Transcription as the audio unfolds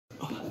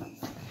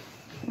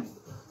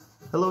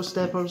Hello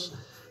steppers,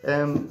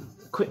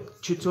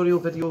 quick tutorial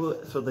video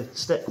for the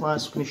step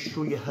class. I'm going to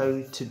show you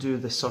how to do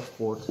the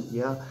surfboard.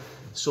 Yeah,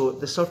 so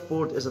the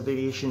surfboard is a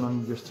variation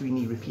on your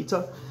 3-knee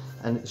repeater,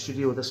 and the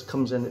studio this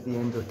comes in at the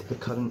end of the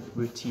current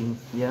routine.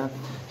 Yeah,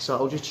 so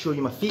I'll just show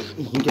you my feet,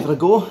 you can give it a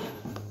go.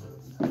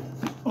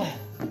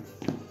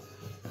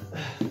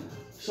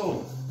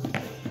 So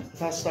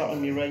if I start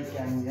on my right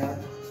gang, yeah,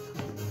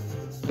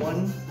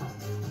 1,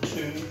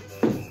 2,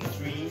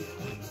 3,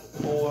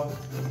 4,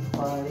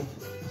 5,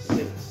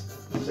 6,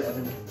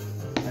 7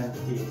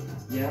 and 8,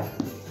 yeah?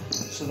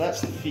 So that's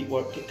the feet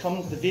work. It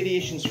comes, the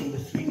variations from the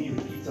 3-knee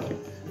repeater.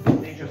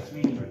 There's your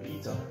 3-knee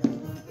repeater,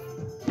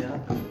 yeah?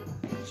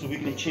 So we're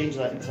going to change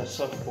that into a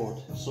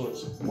surfboard. So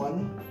it's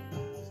 1,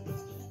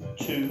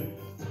 2,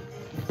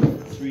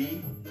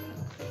 3,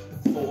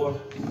 4,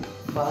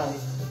 5,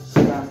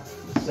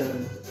 6,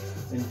 7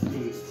 and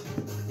 8,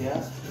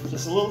 yeah? So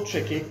it's a little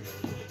tricky.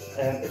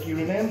 If you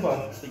remember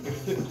that your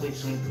foot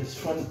placement is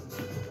front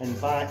and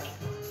back,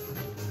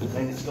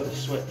 then it's got a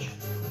switch.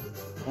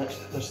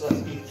 That's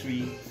beat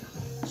 3.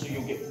 So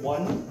you'll get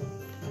 1,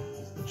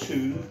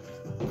 2,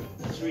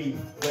 3.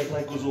 Right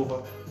leg goes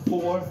over.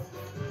 4,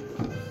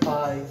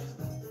 5,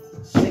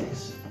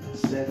 6,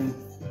 7,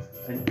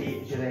 and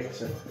 8 is your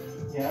exit.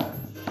 Yeah.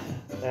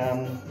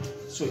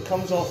 So it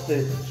comes off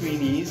the 3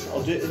 knees.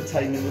 I'll do it in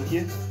timing with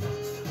you.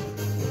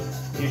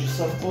 Here's your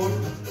surfboard.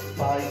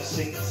 5,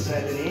 6,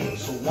 7, 8.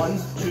 So 1,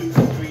 2,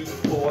 3,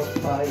 4,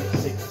 5,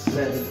 6,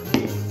 7,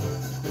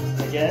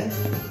 8. Again.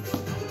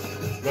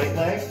 Right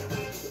leg.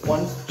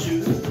 1,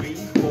 2, 3,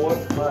 4,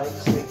 5,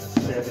 6,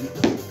 7,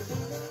 8.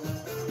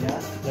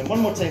 Yeah. Then one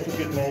more time for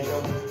good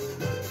measure.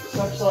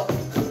 Surfs up.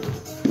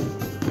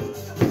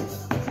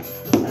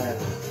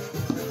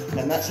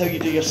 And that's how you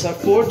do your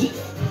surfboard.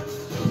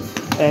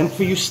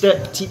 For you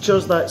step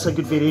teachers, that's a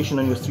good variation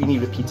on your 3-knee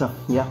repeater.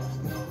 Yeah.